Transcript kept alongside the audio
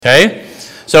Okay?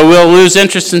 So we'll lose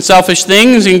interest in selfish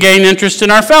things and gain interest in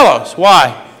our fellows.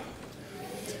 Why?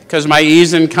 Because my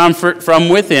ease and comfort from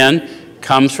within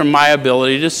comes from my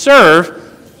ability to serve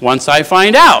once I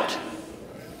find out.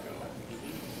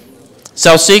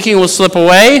 Self-seeking will slip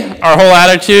away. Our whole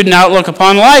attitude and outlook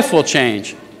upon life will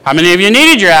change. How many of you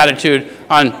needed your attitude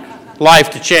on life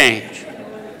to change?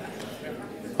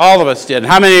 All of us did.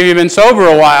 How many of you have been sober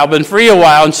a while, been free a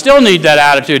while, and still need that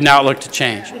attitude and outlook to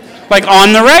change? Like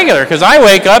on the regular, because I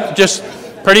wake up just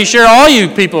pretty sure all you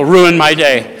people ruin my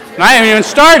day. And I haven't even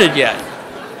started yet.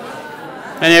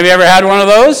 Any of you ever had one of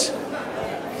those?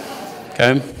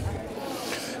 Okay.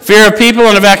 Fear of people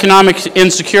and of economic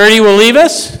insecurity will leave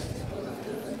us.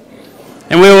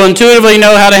 And we will intuitively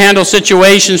know how to handle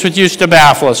situations which used to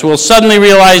baffle us. We'll suddenly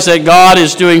realize that God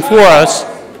is doing for us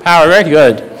power, very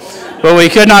good, what we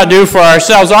could not do for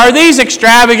ourselves. Are these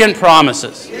extravagant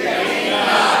promises?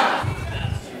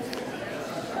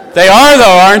 They are,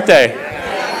 though, aren't they?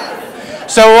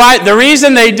 So the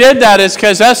reason they did that is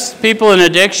because us people in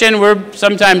addiction, we're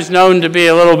sometimes known to be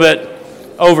a little bit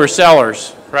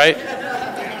oversellers, right?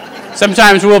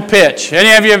 Sometimes we'll pitch.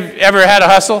 Any of you ever had a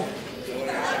hustle?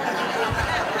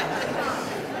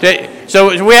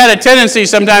 So we had a tendency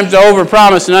sometimes to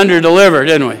overpromise and underdeliver,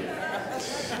 didn't we?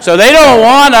 So they don't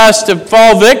want us to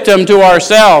fall victim to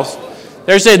ourselves.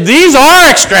 They said, these are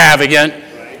extravagant,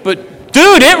 but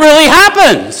dude, it really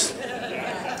happens.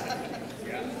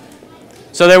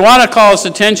 So they want to call us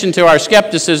attention to our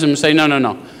skepticism and say, no,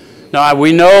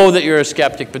 we know that you're a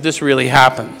skeptic, but this really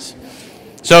happens.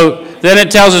 So then it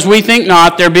tells us, we think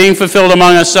not. They're being fulfilled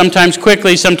among us, sometimes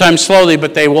quickly, sometimes slowly,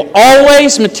 but they will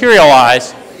always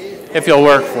materialize if you'll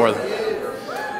work for them.